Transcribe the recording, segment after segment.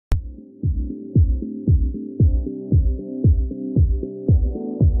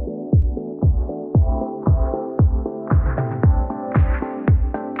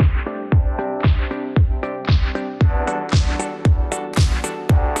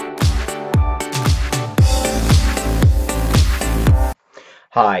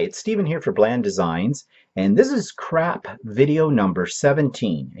Hi, it's Stephen here for Bland Designs, and this is CRAP video number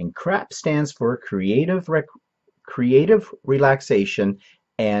 17. And CRAP stands for Creative Relaxation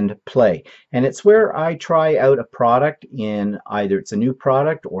and Play. And it's where I try out a product in either it's a new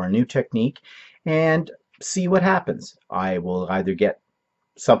product or a new technique and see what happens. I will either get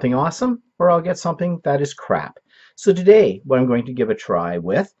something awesome or I'll get something that is crap. So today, what I'm going to give a try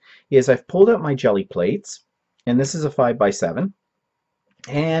with is I've pulled out my Geli plates, and this is a 5x7.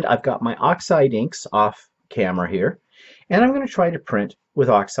 And I've got my Oxide Inks off camera here, and I'm going to try to print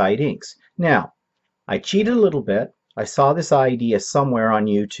with Oxide Inks. Now, I cheated a little bit. I saw this idea somewhere on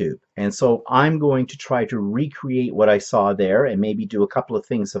YouTube, and so I'm going to try to recreate what I saw there and maybe do a couple of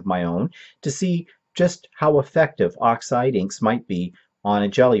things of my own to see just how effective Oxide Inks might be on a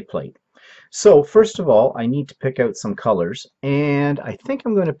Geli plate. So first of all, I need to pick out some colors, and I think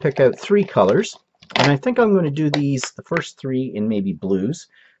I'm going to pick out 3 colors. And I think I'm going to do these, the first 3 in maybe blues.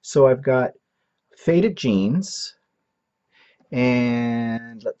 So I've got Faded Jeans,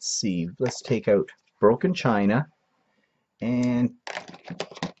 and let's see, let's take out Broken China and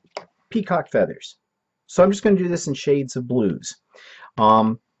Peacock Feathers. So I'm just going to do this in shades of blues.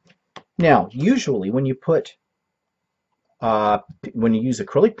 Now, usually when you put when you use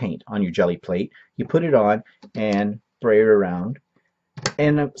acrylic paint on your Geli plate, you put it on and spray it around.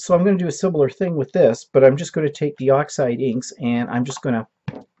 And so I'm going to do a similar thing with this, but I'm just going to take the Oxide Inks and I'm just going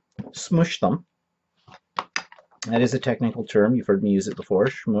to smush them. That is a technical term. You've heard me use it before,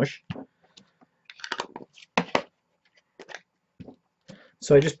 smush.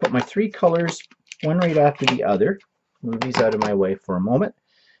 So I just put my 3 colors, one right after the other. Move these out of my way for a moment.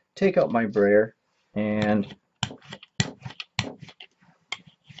 Take out my brayer and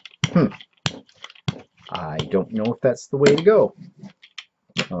I don't know if that's the way to go.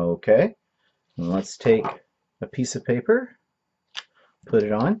 Okay, let's take a piece of paper, put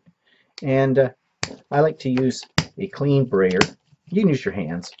it on, and I like to use a clean brayer. You can use your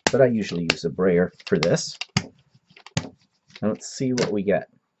hands, but I usually use a brayer for this. And let's see what we get.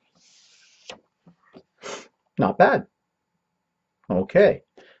 Not bad. Okay,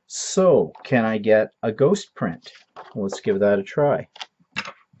 so can I get a ghost print? Let's give that a try.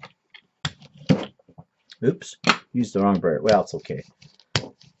 Oops, used the wrong brayer. Well, it's okay.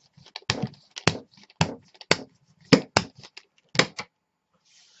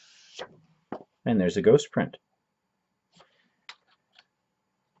 And there's a ghost print.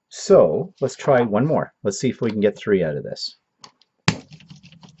 So let's try one more. Let's see if we can get 3 out of this.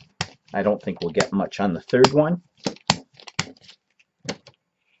 I don't think we'll get much on the 3rd one.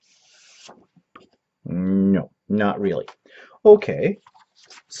 No, not really. Okay,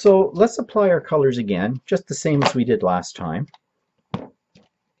 so let's apply our colors again, just the same as we did last time.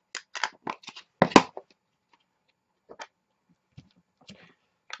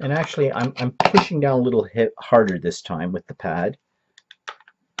 And actually, I'm pushing down a little bit harder this time with the pad.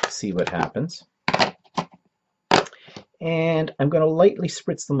 See what happens. And I'm going to lightly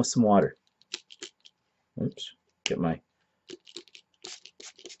spritz them with some water. Oops, get my...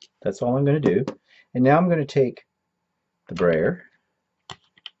 That's all I'm going to do. And now I'm going to take the brayer.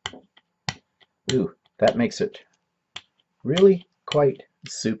 Ooh, that makes it really quite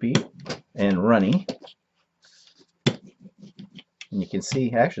soupy and runny. And you can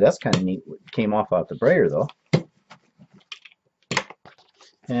see, actually, that's kind of neat. It came off the brayer, though.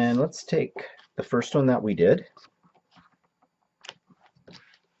 And let's take the first one that we did.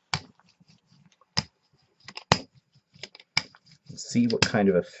 Let's see what kind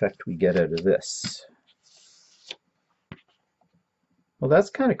of effect we get out of this. Well, that's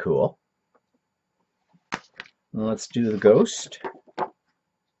kind of cool. And let's do the ghost.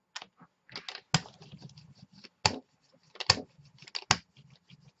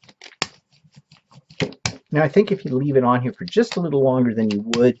 Now I think if you leave it on here for just a little longer than you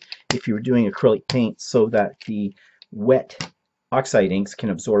would if you were doing acrylic paint so that the wet Oxide inks can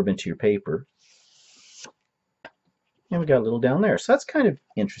absorb into your paper. And we got a little down there. So that's kind of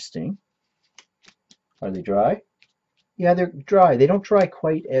interesting. Are they dry? Yeah, they're dry. They don't dry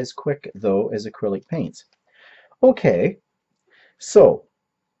quite as quick though as acrylic paints. Okay, so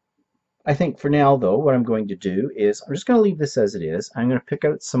I think for now though what I'm going to do is I'm just going to leave this as it is. I'm going to pick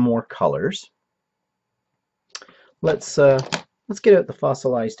out some more colors. Let's get out the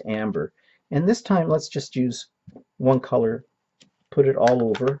fossilized amber, and this time let's just use one color, put it all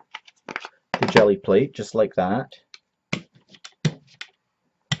over the Geli plate just like that.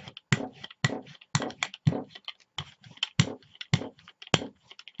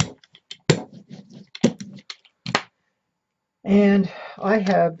 And I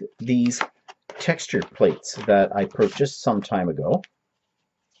have these texture plates that I purchased some time ago.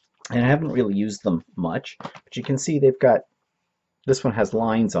 And I haven't really used them much, but you can see they've got, this one has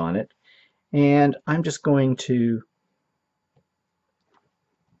lines on it, and I'm just going to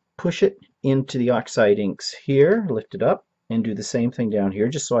push it into the Oxide Inks here, lift it up, and do the same thing down here,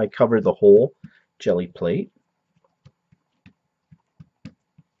 just so I cover the whole jelly plate.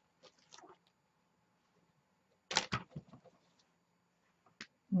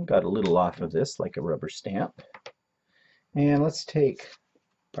 Got a little off of this, like a rubber stamp. And let's take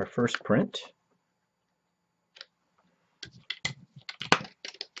our first print.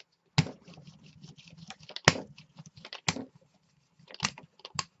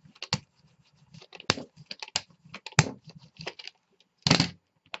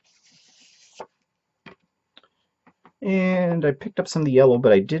 And I picked up some of the yellow,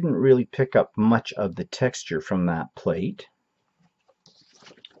 but I didn't really pick up much of the texture from that plate.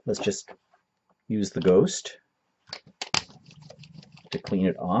 Let's just use the ghost to clean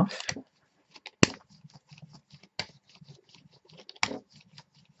it off.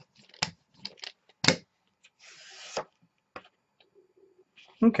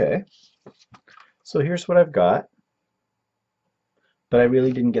 Okay, so here's what I've got, but I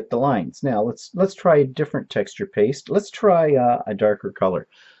really didn't get the lines. Now let's try a different texture paste. Let's try a darker color.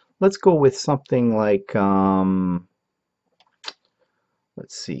 Let's go with something like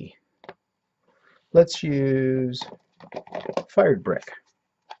let's see. Let's use fired brick.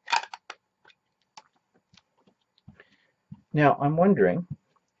 Now I'm wondering,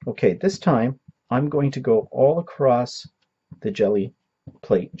 okay, this time I'm going to go all across the jelly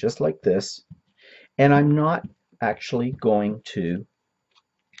plate just like this, and I'm not actually going to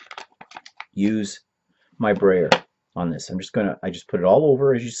use my brayer on this. I just put it all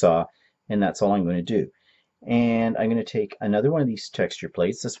over as you saw, and that's all I'm going to do. And I'm going to take another one of these texture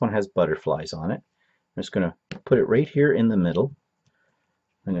plates. This one has butterflies on it. I'm just going to put it right here in the middle.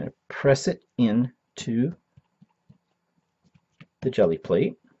 I'm going to press it into the jelly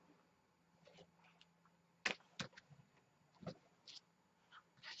plate.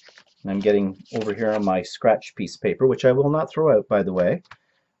 And I'm getting over here on my scratch piece of paper, which I will not throw out, by the way.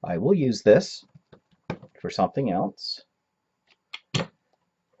 I will use this for something else.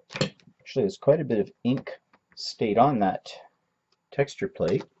 Actually, there's quite a bit of ink stayed on that texture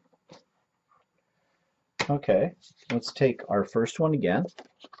plate. Okay, let's take our first one again,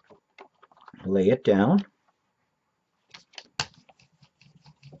 lay it down.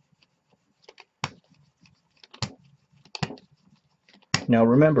 Now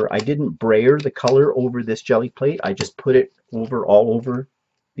remember, I didn't brayer the color over this jelly plate. I just put it over all over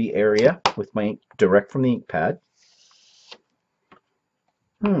the area with my ink direct from the ink pad.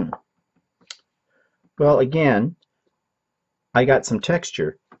 Well, again, I got some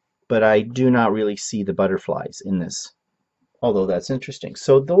texture, but I do not really see the butterflies in this, although that's interesting.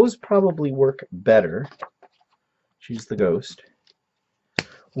 So those probably work better, choose the ghost,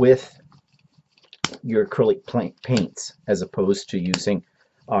 with your acrylic paints as opposed to using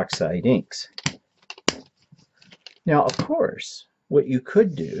Oxide inks. Now, of course, what you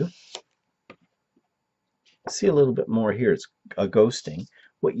could do, see a little bit more here, it's a ghosting.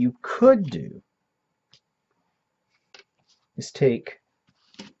 What you could do is take,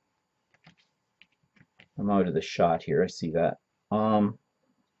 I'm out of the shot here, I see that.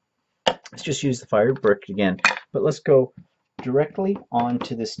 Let's just use the fired brick again, but let's go directly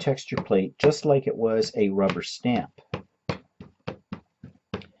onto this texture plate just like it was a rubber stamp.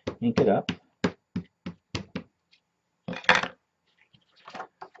 Ink it up.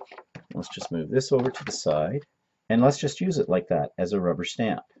 Let's just move this over to the side, and let's just use it like that as a rubber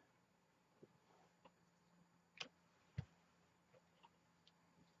stamp.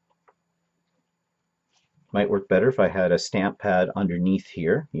 Might work better if I had a stamp pad underneath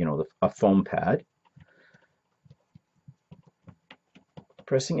here, you know, a foam pad.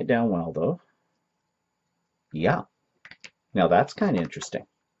 Pressing it down well though. Yeah, now that's kind of interesting.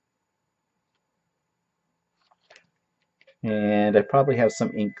 And I probably have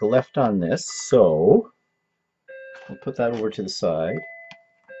some ink left on this, so I'll put that over to the side.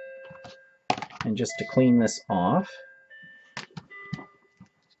 And just to clean this off,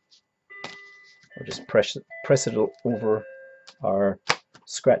 I'll just press it over our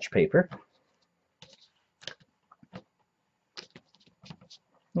scratch paper.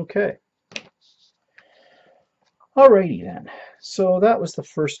 Okay. Alrighty then. So that was the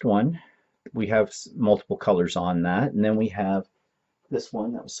first one. We have multiple colors on that, and then we have this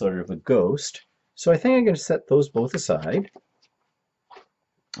one that was sort of a ghost. So I think I'm going to set those both aside.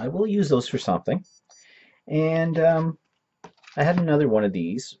 I will use those for something. And I had another one of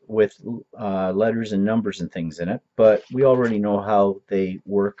these with letters and numbers and things in it, but we already know how they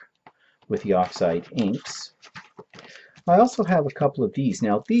work with the Oxide Inks. I also have a couple of these.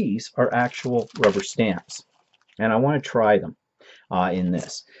 Now these are actual rubber stamps, and I want to try them in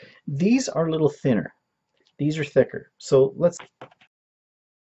this. These are a little thinner. These are thicker. So let's...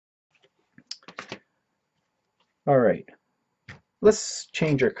 Alright, let's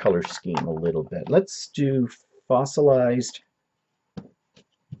change our color scheme a little bit. Let's do fossilized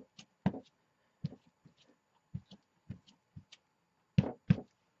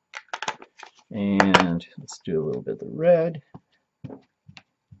and let's do a little bit of the red.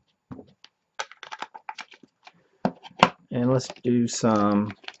 And let's do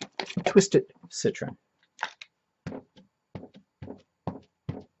some twisted citron.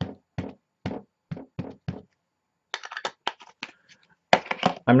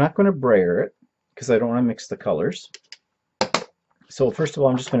 I'm not going to brayer it because I don't want to mix the colors. So first of all,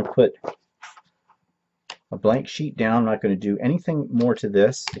 I'm just going to put a blank sheet down. I'm not going to do anything more to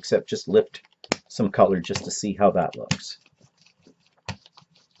this except just lift some color just to see how that looks.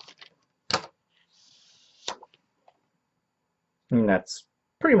 And that's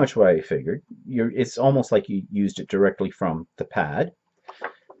pretty much what I figured. It's almost like you used it directly from the pad.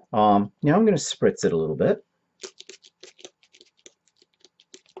 Now I'm going to spritz it a little bit.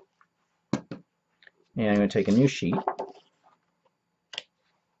 And I'm going to take a new sheet.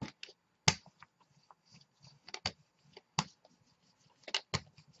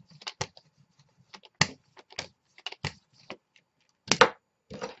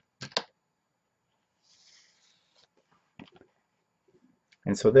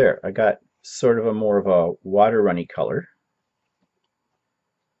 And so there, I got sort of a more of a water runny color.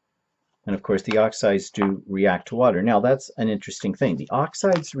 And of course the oxides do react to water. Now that's an interesting thing. The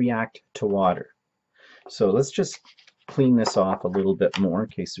oxides react to water. So let's just clean this off a little bit more in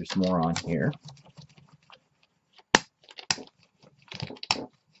case there's more on here.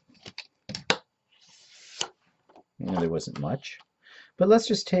 There wasn't much. But let's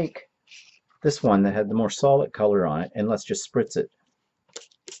just take this one that had the more solid color on it and let's just spritz it.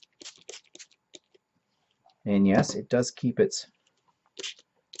 And yes, it does keep its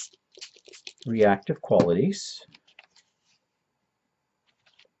reactive qualities.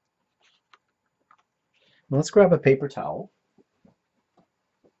 Now let's grab a paper towel.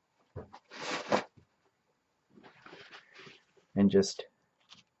 And just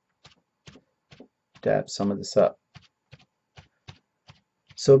dab some of this up.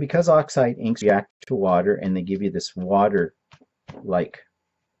 So because oxide inks react to water and they give you this water-like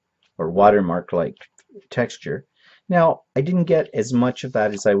or watermark-like texture. Now I didn't get as much of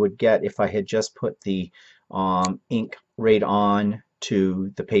that as I would get if I had just put the ink right on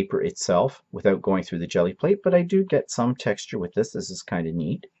to the paper itself without going through the jelly plate, but I do get some texture with this. This is kind of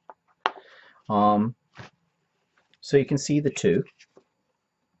neat. So you can see the two.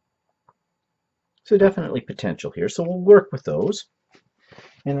 So definitely potential here. So we'll work with those.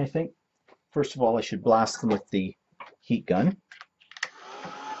 And I think first of all I should blast them with the heat gun.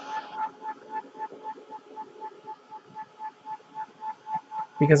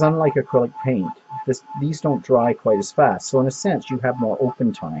 Because unlike acrylic paint, these don't dry quite as fast. So in a sense, you have more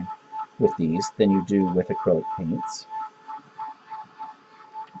open time with these than you do with acrylic paints.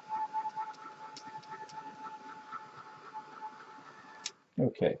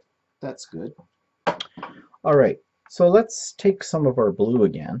 Okay, that's good. All right, so let's take some of our blue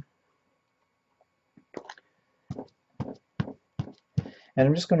again. And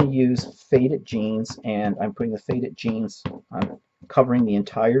I'm just going to use faded jeans, and I'm putting the faded jeans, I'm covering the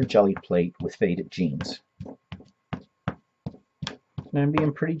entire jelly plate with faded jeans. And I'm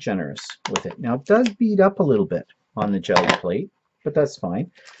being pretty generous with it. Now it does bead up a little bit on the jelly plate, but that's fine.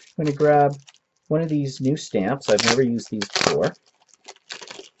 I'm going to grab one of these new stamps. I've never used these before.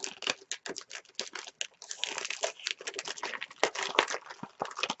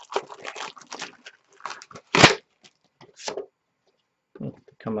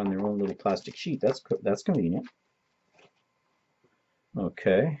 Come on their own little plastic sheet. That's convenient.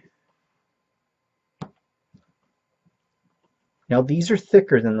 Okay. Now these are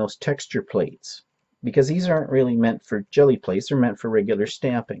thicker than those texture plates because these aren't really meant for jelly plates. They're meant for regular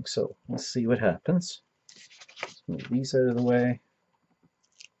stamping. So let's see what happens. Let's move these out of the way.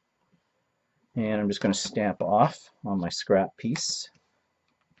 And I'm just going to stamp off on my scrap piece.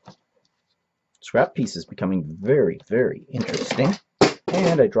 Scrap piece is becoming very, very interesting.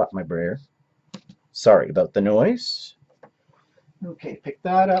 And I dropped my brayer. Sorry about the noise. Okay, pick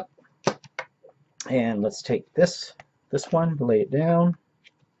that up. And let's take this one, lay it down.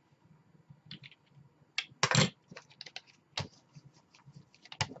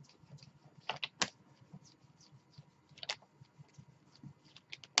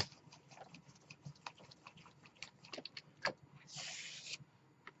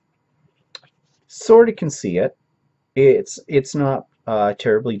 sort of can see it. It's not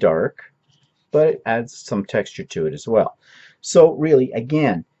terribly dark, but it adds some texture to it as well. So really,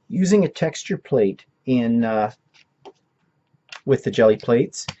 again, using a texture plate in with the Geli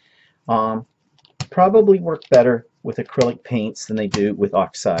plates probably work better with acrylic paints than they do with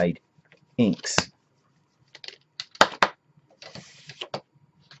Oxide inks.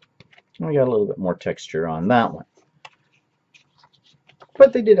 We got a little bit more texture on that one,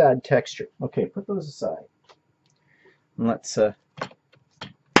 but they did add texture. Okay, put those aside. And let's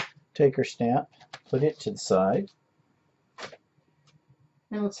take our stamp, put it to the side,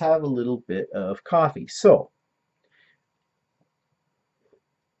 and let's have a little bit of coffee. So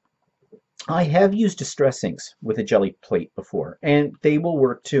I have used distress inks with a Geli plate before, and they will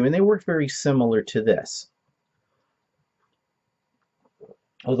work too, and they work very similar to this.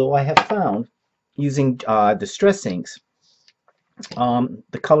 Although I have found using distress inks,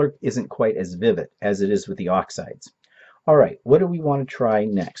 the color isn't quite as vivid as it is with the oxides. All right, what do we want to try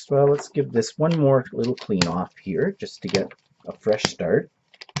next? Well, let's give this one more little clean off here just to get a fresh start.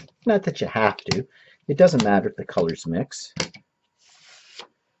 Not that you have to. It doesn't matter if the colors mix.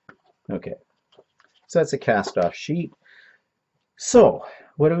 Okay, so that's a cast off sheet. So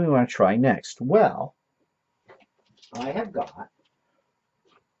what do we want to try next? Well, I have got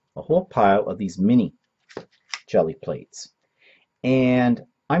a whole pile of these mini Geli plates, and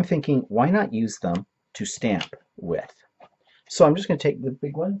I'm thinking, why not use them to stamp with? So I'm just going to take the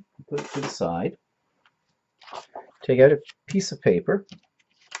big one, put it to the side, take out a piece of paper,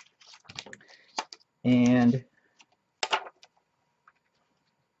 and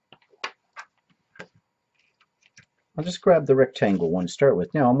I'll just grab the rectangle one to start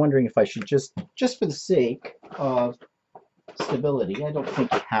with. Now I'm wondering if I should just for the sake of stability, I don't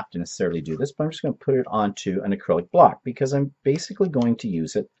think you have to necessarily do this, but I'm just going to put it onto an acrylic block because I'm basically going to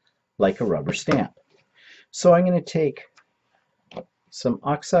use it like a rubber stamp. So I'm going to take some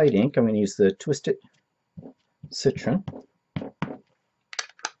Oxide ink. I'm going to use the Twisted Citron,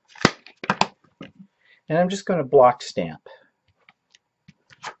 and I'm just going to block stamp.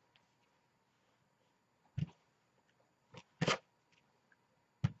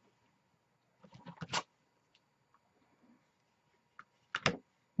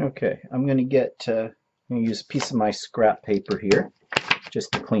 Okay, I'm going to use a piece of my scrap paper here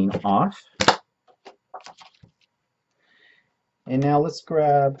just to clean off. And now let's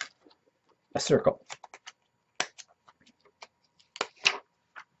grab a circle.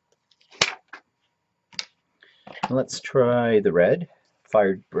 Let's try the red,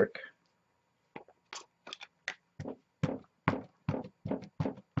 fired brick.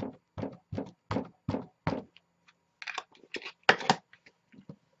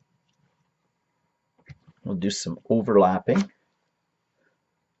 We'll do some overlapping.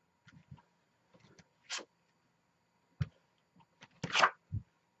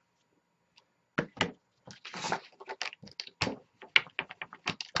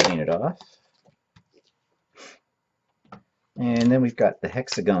 Clean it off. And then we've got the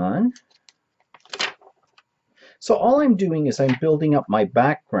hexagon. So all I'm doing is I'm building up my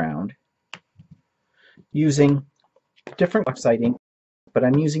background using different Oxide ink, but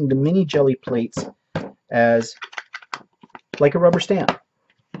I'm using the mini Geli plates as like a rubber stamp.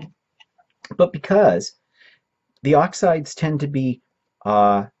 But because the oxides tend to be,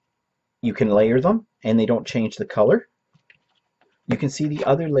 you can layer them and they don't change the color. You can see the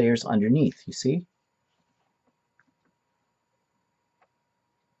other layers underneath, you see?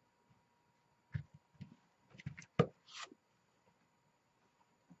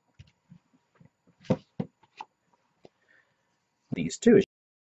 These two,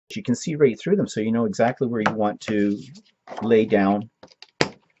 you can see right through them, so you know exactly where you want to lay down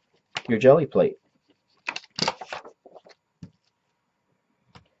your Geli plate.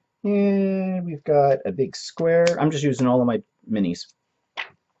 And we've got a big square. I'm just using all of my minis.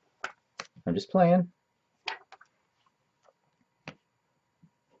 I'm just playing.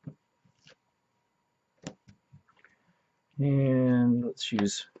 And let's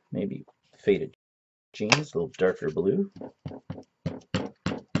use maybe faded jeans, a little darker blue.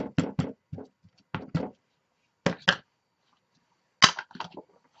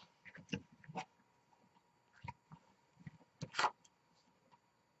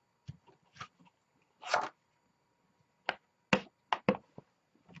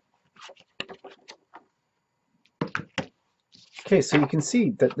 Okay, so you can see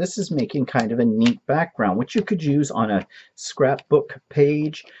that this is making kind of a neat background, which you could use on a scrapbook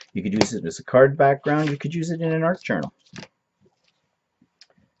page. You could use it as a card background. You could use it in an art journal.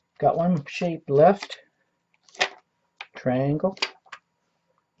 Got one shape left. Triangle.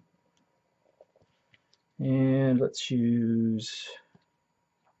 And let's use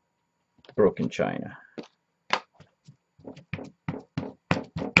broken china.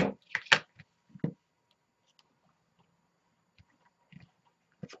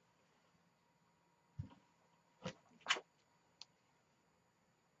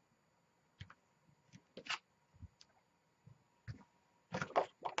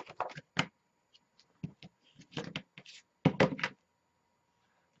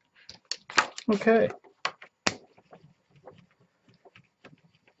 Okay.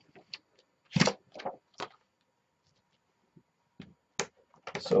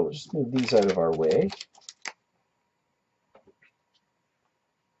 So we'll just move these out of our way.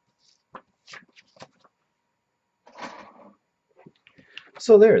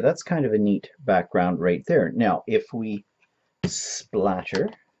 So there, that's kind of a neat background right there. Now, if we splatter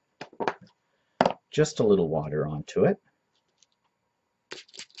just a little water onto it,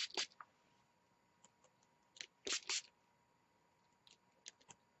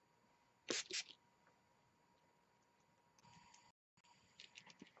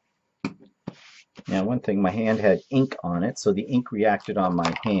 now, one thing, my hand had ink on it, so the ink reacted on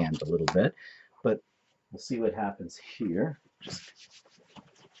my hand a little bit, but we'll see what happens here. Just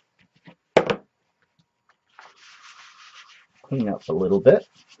clean up a little bit.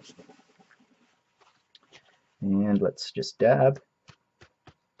 And let's just dab.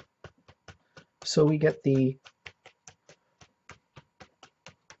 So we get the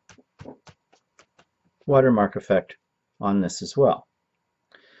watermark effect on this as well.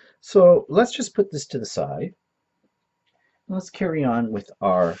 So let's just put this to the side. Let's carry on with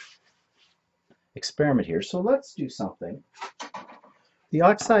our experiment here. So let's do something. The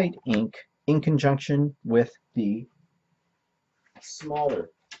Oxide ink in conjunction with the smaller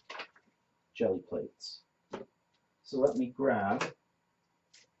jelly plates. So let me grab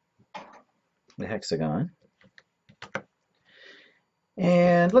the hexagon.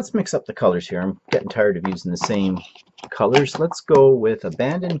 And let's mix up the colors here. I'm getting tired of using the same colors. Let's go with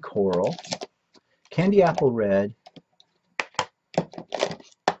Abandoned Coral, Candy Apple Red,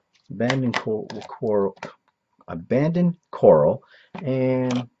 Abandoned Coral,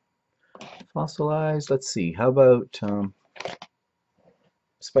 and Fossilized. Let's see, how about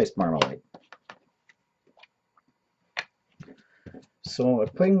Spiced Marmalade? So I'm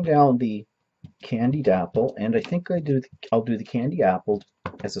putting down the candied apple, and I think I'll do the candy apple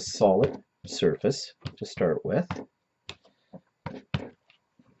as a solid surface to start with.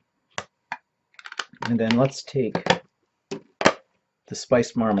 And then let's take the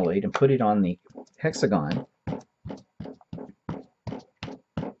spiced marmalade and put it on the hexagon.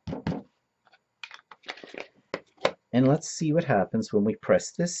 And let's see what happens when we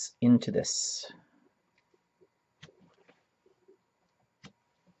press this into this.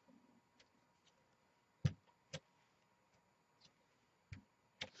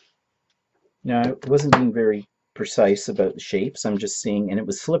 Now, I wasn't being very precise about the shapes. I'm just seeing, and it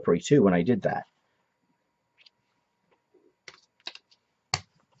was slippery too when I did that.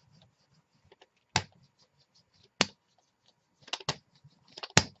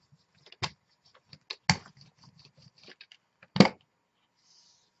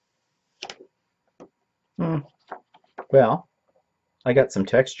 Well, I got some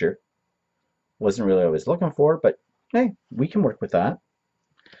texture. Wasn't really what I was looking for, but hey, we can work with that.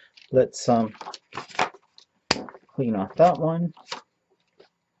 Let's clean off that one.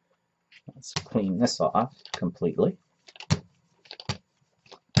 Let's clean this off completely.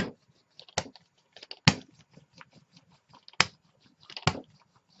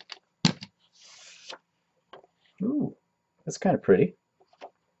 Ooh, that's kind of pretty.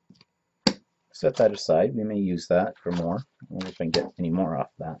 Set that aside. We may use that for more. I wonder if I can get any more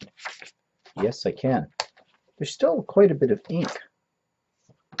off that. Yes, I can. There's still quite a bit of ink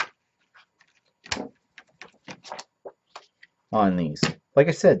on these. Like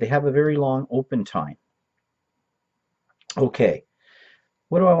I said, they have a very long open time. Okay,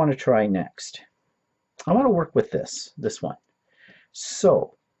 what do I want to try next? I want to work with this one.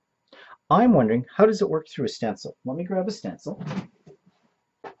 So, I'm wondering, how does it work through a stencil? Let me grab a stencil.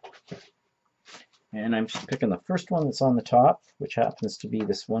 And I'm just picking the first one that's on the top, which happens to be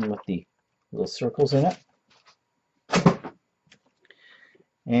this one with the little circles in it.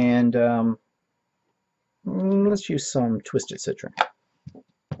 And let's use some Twisted Citron.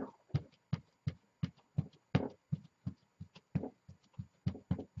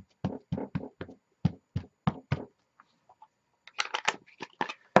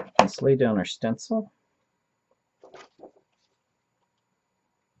 Let's lay down our stencil.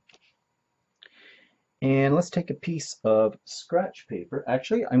 And let's take a piece of scratch paper.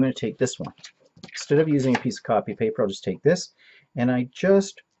 Actually, I'm going to take this one. instead of using a piece of copy paper, I'll just take this, and I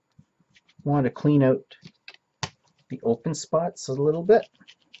just want to clean out the open spots a little bit.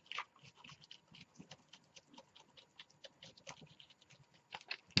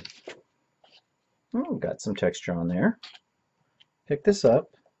 Oh, got some texture on there. Pick this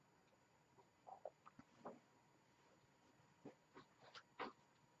up.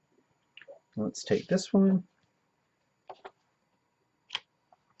 Let's take this one.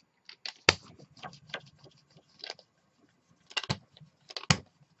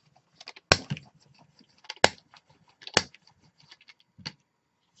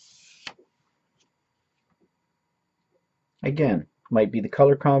 Again, might be the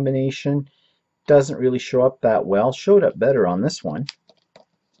color combination. Doesn't really show up that well. Showed up better on this one.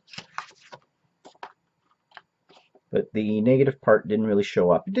 But the negative part didn't really show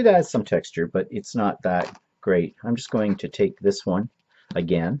up. It did add some texture, but it's not that great. I'm just going to take this one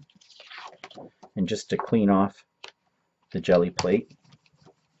again, and just to clean off the jelly plate.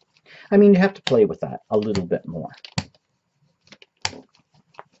 I mean, you have to play with that a little bit more.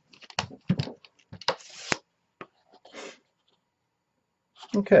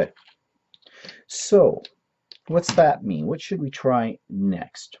 Okay, so what's that mean? What should we try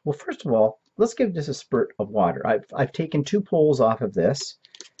next? Well, first of all, let's give this a spurt of water. I've taken 2 pulls off of this,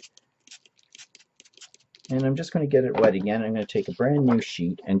 and I'm just going to get it wet again. I'm going to take a brand new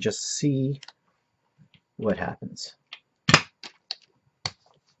sheet and just see what happens.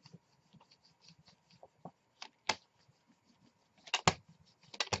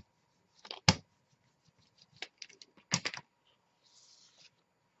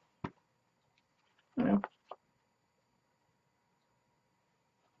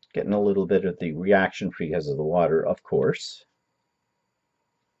 Getting a little bit of the reaction because of the water, of course.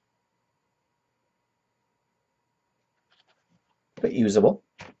 But usable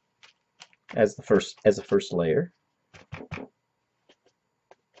as a first layer.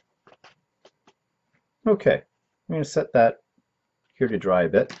 Okay, I'm going to set that here to dry a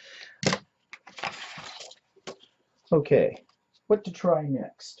bit. Okay, what to try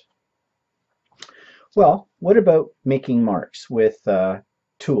next? Well, what about making marks with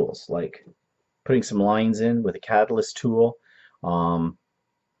tools, like putting some lines in with a catalyst tool?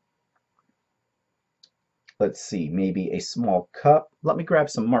 Let's see, maybe a small cup. Let me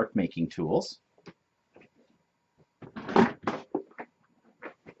grab some mark making tools.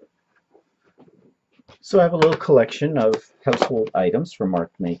 So I have a little collection of household items for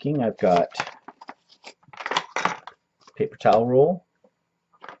mark making. I've got paper towel roll,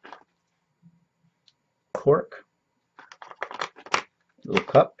 cork, little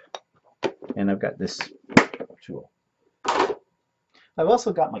cup, and I've got this tool. I've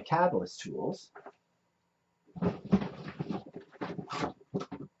also got my catalyst tools,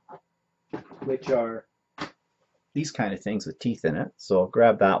 which are these kind of things with teeth in it. So I'll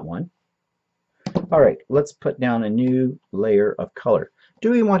grab that one. All right, let's put down a new layer of color.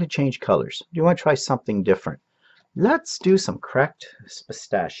 Do we want to change colors? Do you want to try something different? Let's do some cracked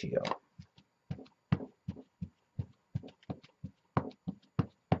pistachio.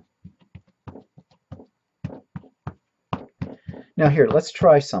 Now here, let's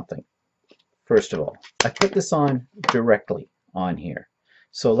try something. First of all, I put this on directly on here.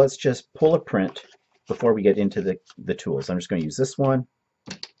 So let's just pull a print before we get into the tools. I'm just going to use this one.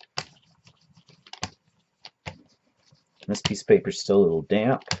 This piece of paper is still a little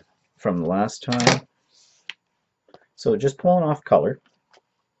damp from the last time. So just pulling off color.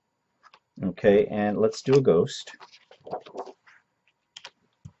 Okay, and let's do a ghost.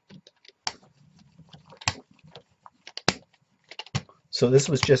 So this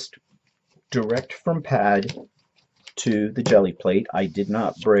was just direct from pad to the jelly plate. I did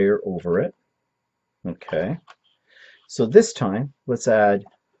not brayer over it. Okay, so this time let's add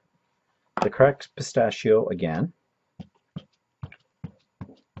the cracked pistachio again.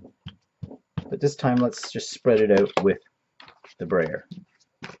 But this time let's just spread it out with the brayer.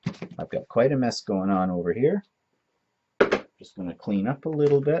 I've got quite a mess going on over here. Just going to clean up a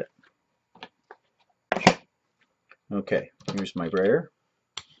little bit. Okay, here's my brayer.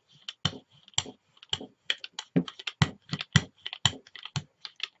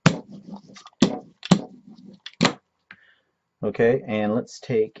 Okay, and let's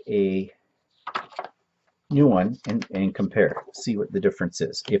take a new one and compare. See what the difference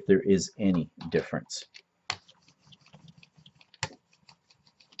is, if there is any difference.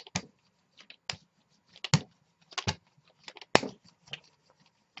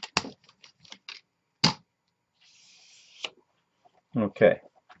 Okay,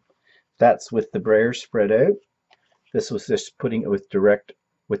 that's with the brayer spread out. This was just putting it with direct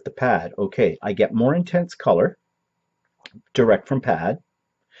with the pad. Okay, I get more intense color direct from pad,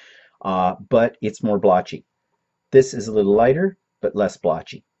 but it's more blotchy. This is a little lighter, but less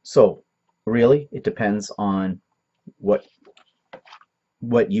blotchy. So really, it depends on what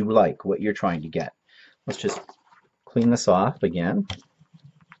you like, what you're trying to get. Let's just clean this off again.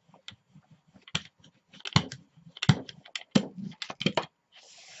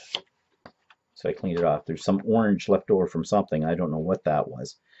 So I cleaned it off. There's some orange left over from something. I don't know what that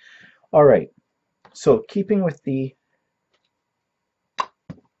was. All right. So keeping with the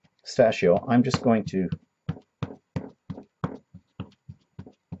pistachio, I'm just going to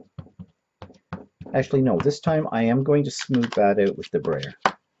actually no, this time I am going to smooth that out with the brayer.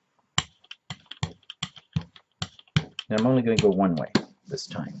 And I'm only going to go one way this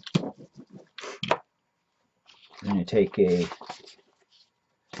time. I'm going to take a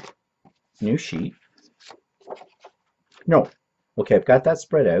new sheet. No. Okay, I've got that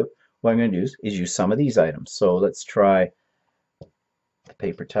spread out. What I'm going to do is use some of these items. So let's try the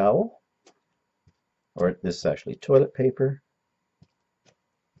paper towel, or this is actually toilet paper.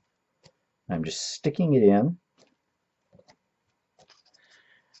 I'm just sticking it in.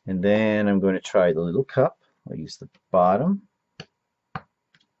 And then I'm going to try the little cup. I'll use the bottom.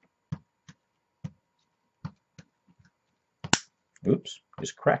 Oops,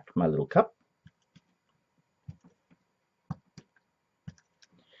 just cracked my little cup.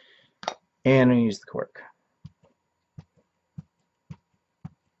 And I use the cork.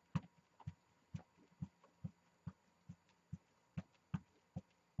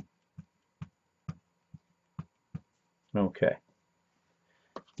 Okay.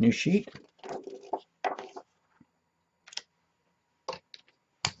 New sheet.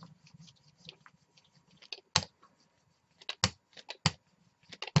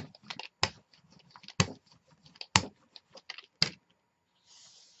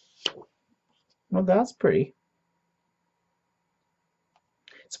 Well, that's pretty.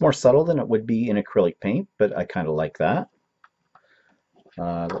 It's more subtle than it would be in acrylic paint, but I kind of like that.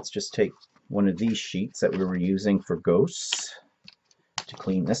 Let's just take one of these sheets that we were using for ghosts to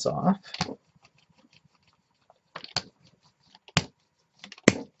clean this off.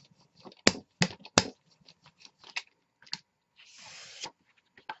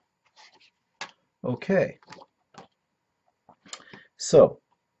 Okay. So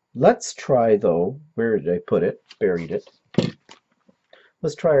let's try though, where did I put it? Buried it.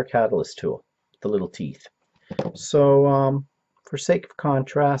 Let's try our catalyst tool, the little teeth. So for sake of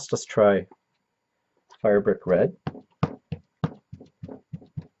contrast, let's try Firebrick Red.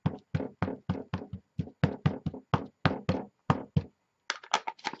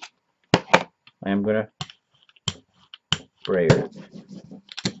 I am going to brayer it.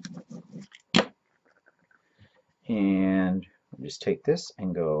 And I'll just take this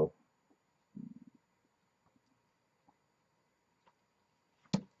and go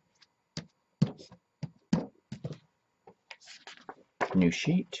new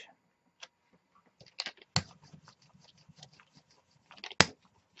sheet.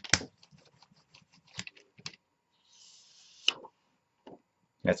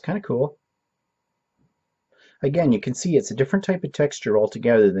 That's kind of cool. Again, you can see it's a different type of texture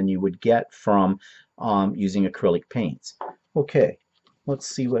altogether than you would get from using acrylic paints. Okay, let's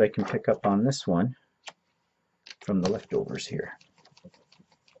see what I can pick up on this one from the leftovers here.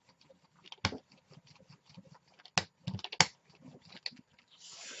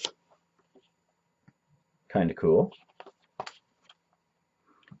 Kind of cool.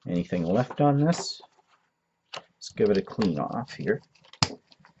 Anything left on this? Let's give it a clean off here.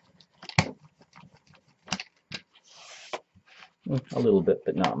 A little bit,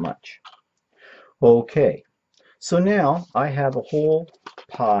 but not much. Okay, so now I have a whole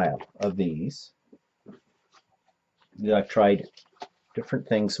pile of these that I've tried different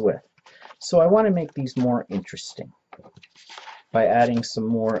things with. So I want to make these more interesting by adding some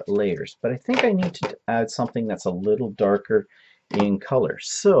more layers. But I think I need to add something that's a little darker in color.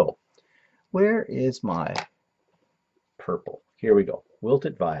 So where is my purple? Here we go.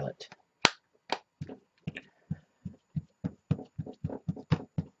 Wilted Violet.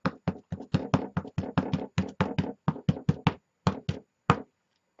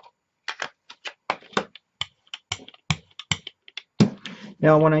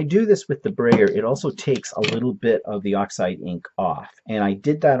 Now when I do this with the brayer, it also takes a little bit of the oxide ink off. And I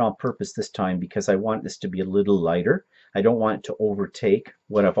did that on purpose this time because I want this to be a little lighter. I don't want it to overtake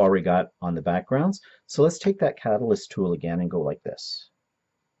what I've already got on the backgrounds. So let's take that catalyst tool again and go like this.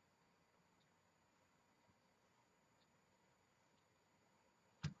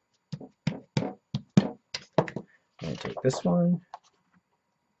 I'm going to take this one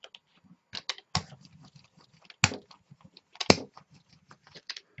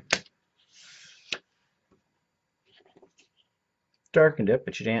darkened it,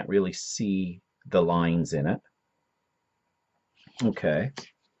 but you can't really see the lines in it. Okay.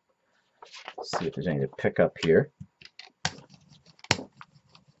 Let's see if there's anything to pick up here.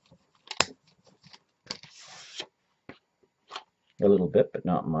 A little bit, but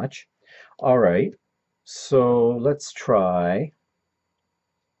not much. All right. So let's try.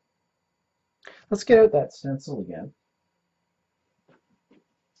 Let's get out that stencil again.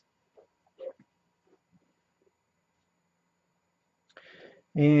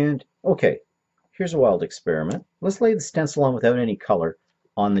 And okay, here's a wild experiment. Let's lay the stencil on without any color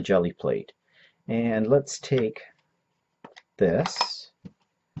on the Geli plate. And let's take this.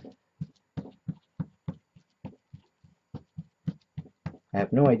 I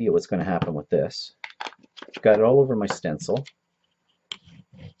have no idea what's going to happen with this. I've got it all over my stencil.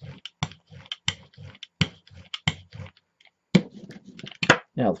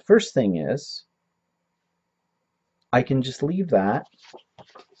 Now the first thing is I can just leave that.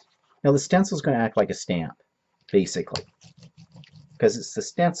 Now the stencil is going to act like a stamp, basically, because it's the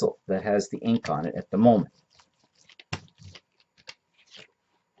stencil that has the ink on it at the moment.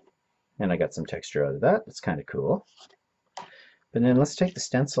 And I got some texture out of that. That's kind of cool. But then let's take the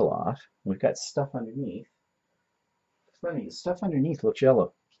stencil off. We've got stuff underneath. It's funny, the stuff underneath looks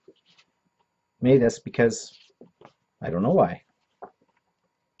yellow. Maybe that's because, I don't know why.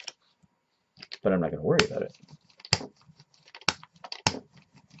 But I'm not going to worry about it.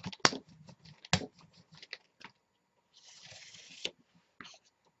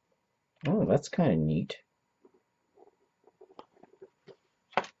 Oh, that's kind of neat.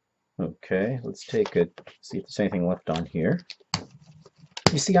 Okay, let's take a, see if there's anything left on here.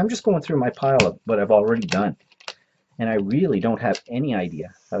 You see, I'm just going through my pile of what I've already done. And I really don't have any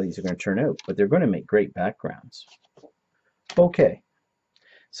idea how these are going to turn out, but they're going to make great backgrounds. Okay,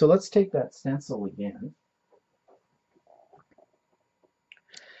 so let's take that stencil again.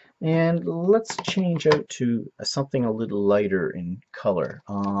 And let's change out to something a little lighter in color.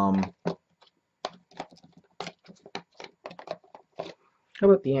 How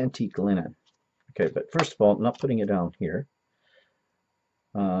about the antique linen? Okay, but first of all, I'm not putting it down here.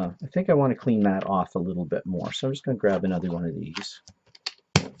 I think I want to clean that off a little bit more, so I'm just going to grab another one of these.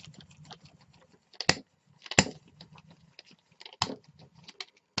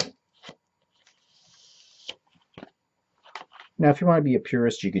 Now, if you want to be a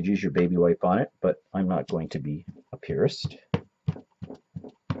purist, you could use your baby wipe on it, but I'm not going to be a purist.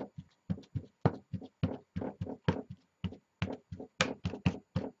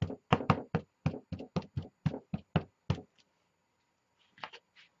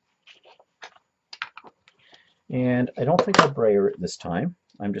 And I don't think I'll brayer it this time.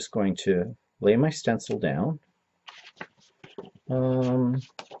 I'm just going to lay my stencil down.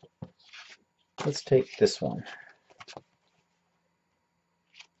 Let's take this one.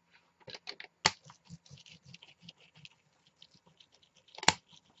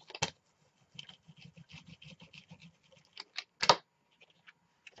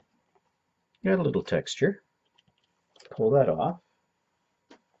 Got a little texture. Pull that off.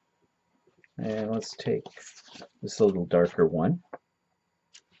 And let's take this little darker one.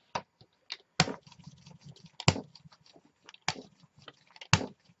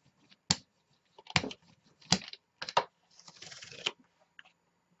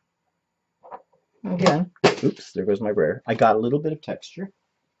 Again, oops, there goes my brayer. I got a little bit of texture.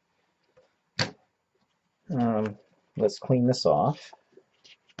 Let's clean this off.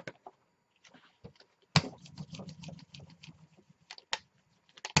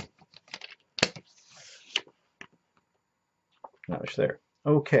 Not much there.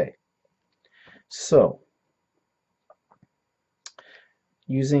 Okay, so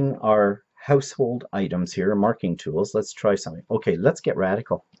using our household items here, marking tools, let's try something. Okay, let's get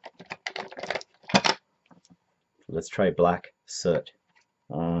radical. Let's try black soot.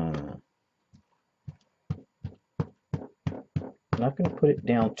 I'm not going to put it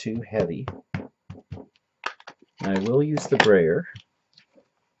down too heavy. I will use the brayer.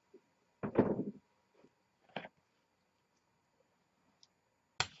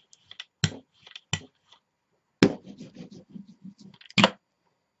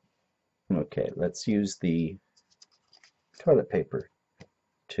 Okay, let's use the toilet paper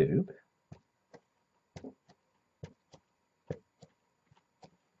tube.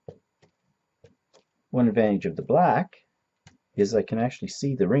 One advantage of the black is I can actually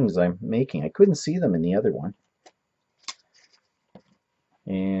see the rings I'm making. I couldn't see them in the other one.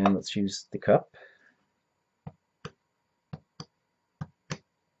 And let's use the cup.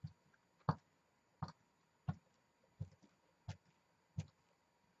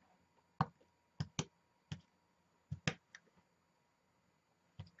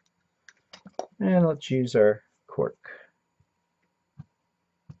 And let's use our cork.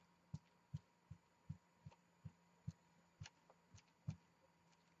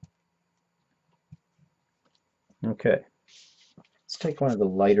 Okay, let's take one of the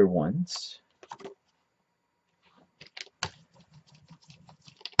lighter ones.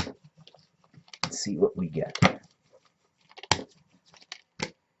 Let's see what we get.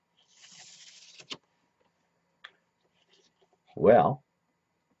 Well,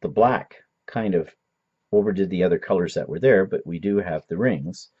 the black kind of overdid the other colors that were there, but we do have the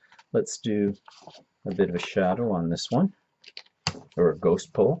rings. Let's do a bit of a shadow on this one, or a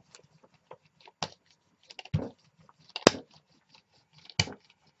ghost pull.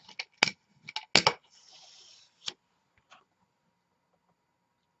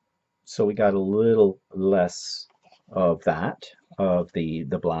 So we got a little less of that, of the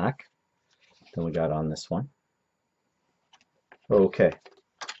black, than we got on this one. Okay.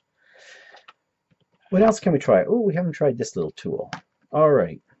 What else can we try? Oh, we haven't tried this little tool. All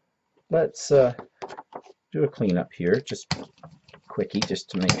right. Let's do a cleanup here, just quickie, just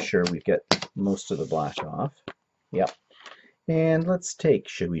to make sure we get most of the black off. Yep. And let's take,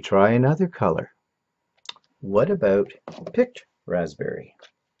 should we try another color? What about picked raspberry?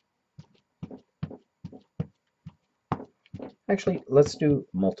 Actually, let's do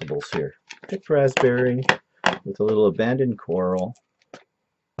multiples here. Picked raspberry with a little abandoned coral.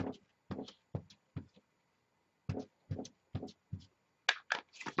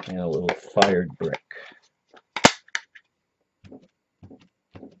 And a little fired brick.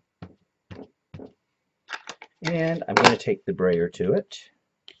 And I'm going to take the brayer to it.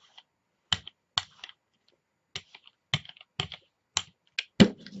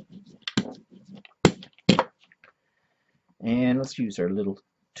 And let's use our little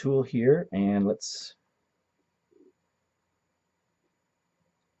tool here, and let's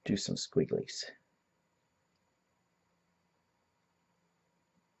do some squigglies.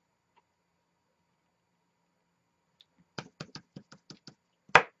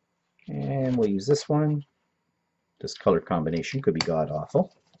 And we'll use this one. This color combination could be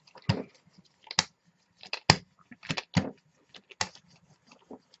god-awful.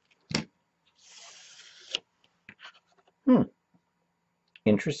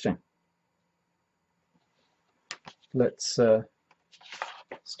 Interesting. Let's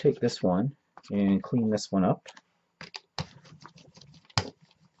take this one and clean this one up.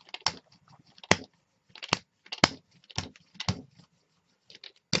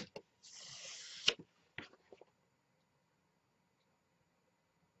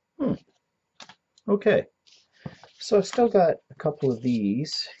 Okay, so I've still got a couple of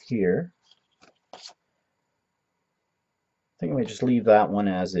these here. I think I might just leave that one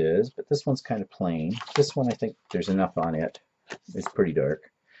as is, but this one's kind of plain. This one, I think there's enough on it. It's pretty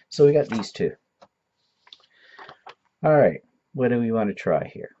dark. So we got these two. All right, what do we want to try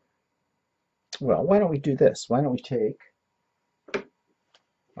here? Well, why don't we do this? Why don't we take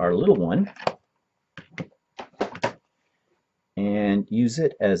our little one and use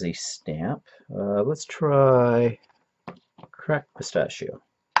it as a stamp. Let's try cracked pistachio.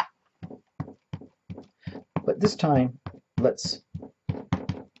 But this time, let's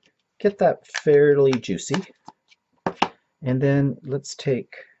get that fairly juicy. And then let's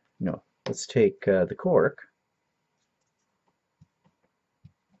take, the cork.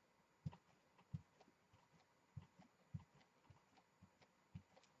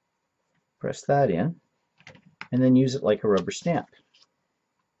 Press that in, and then use it like a rubber stamp.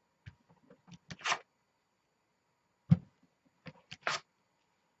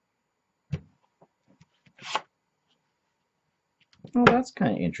 Oh, that's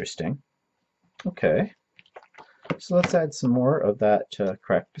kind of interesting. Okay, so let's add some more of that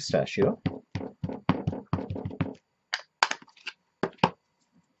cracked pistachio.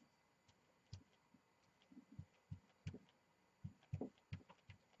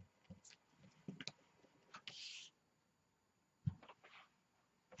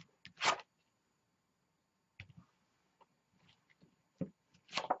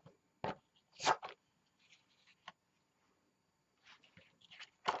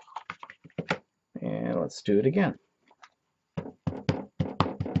 And let's do it again.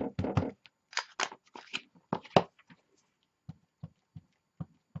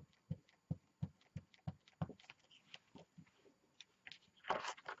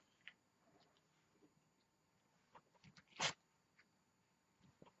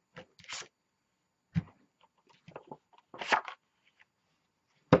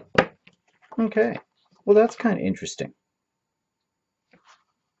 Okay, well that's kind of interesting.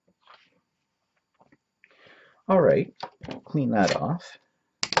 All right, clean that off.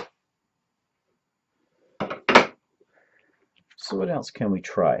 So what else can we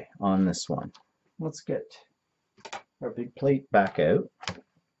try on this one? Let's get our big plate back out.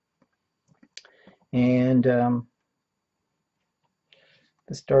 And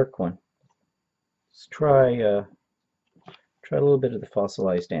this dark one. Let's try a little bit of the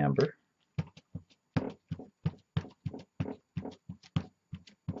fossilized amber.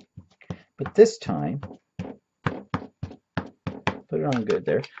 But this time, put it on good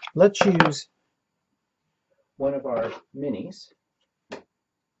there. Let's use one of our minis.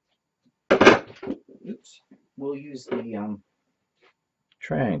 Oops. We'll use the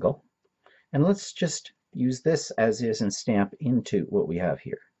triangle. And let's just use this as is and stamp into what we have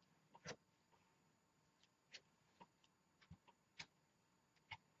here.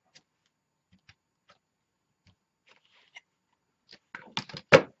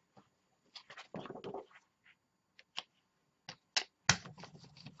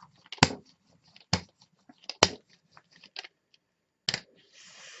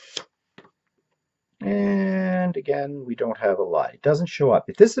 And again, we don't have a lot. It doesn't show up.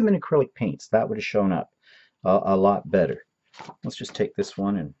 If this had been acrylic paints, that would have shown up a lot better. Let's just take this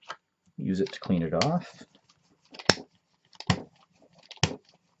one and use it to clean it off.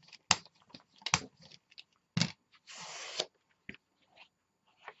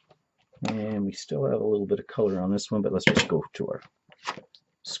 And we still have a little bit of color on this one, but let's just go to our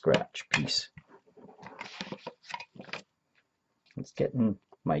scratch piece. It's getting,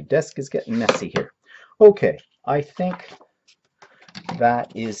 my desk is getting messy here. Okay, I think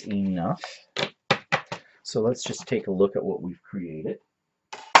that is enough. So let's just take a look at what we've created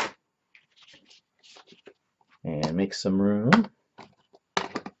and make some room.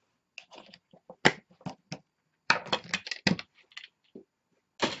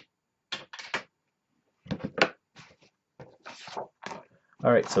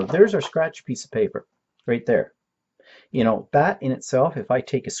 All right, so there's our scratch piece of paper right there. You know, that in itself, if I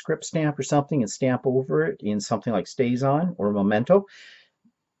take a script stamp or something and stamp over it in something like Stays On or Memento,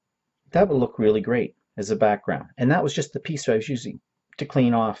 that would look really great as a background. And that was just the piece I was using to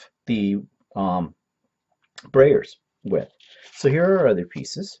clean off the brayers with. So here are our other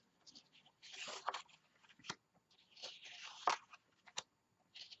pieces.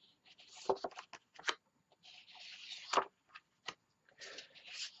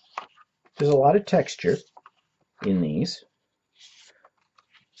 There's a lot of texture in these.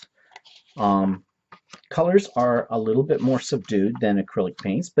 Colors are a little bit more subdued than acrylic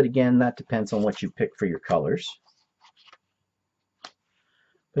paints, but again, that depends on what you pick for your colors.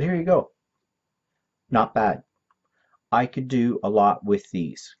 But here you go. Not bad. I could do a lot with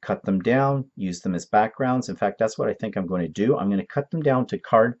these. Cut them down, use them as backgrounds. In fact, that's what I think I'm going to do. I'm going to cut them down to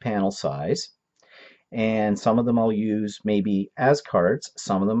card panel size. And some of them I'll use maybe as cards.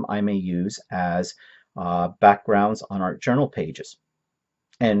 Some of them I may use as backgrounds on art journal pages.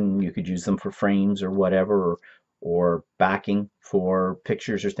 And you could use them for frames or whatever, or backing for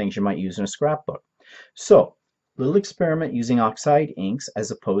pictures or things you might use in a scrapbook. So, little experiment using Oxide inks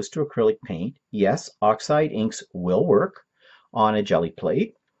as opposed to acrylic paint. Yes, Oxide inks will work on a Geli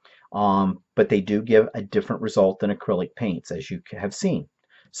plate, but they do give a different result than acrylic paints, as you have seen.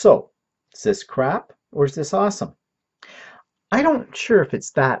 So, is this crap or is this awesome? I don't sure if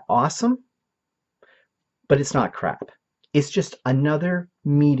it's that awesome, but it's not crap. It's just another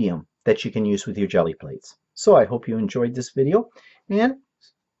medium that you can use with your Geli plates. So I hope you enjoyed this video, and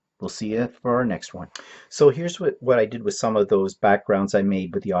we'll see you for our next one. So here's what I did with some of those backgrounds I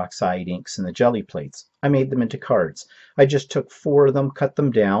made with the Oxide inks and the Geli plates. I made them into cards. I just took 4 of them, cut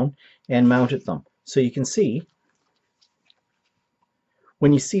them down, and mounted them. So you can see,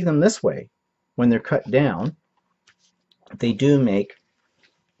 when you see them this way, when they're cut down, they do make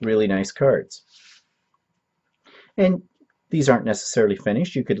really nice cards. And these aren't necessarily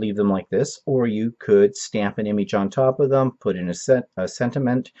finished. You could leave them like this, or you could stamp an image on top of them, put in a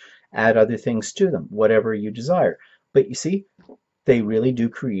sentiment, add other things to them, whatever you desire. But you see, they really do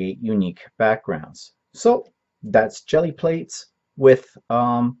create unique backgrounds. So that's Geli plates with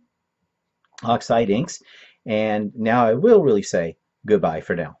Oxide inks. And now I will really say goodbye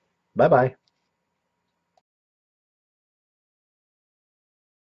for now. Bye-bye.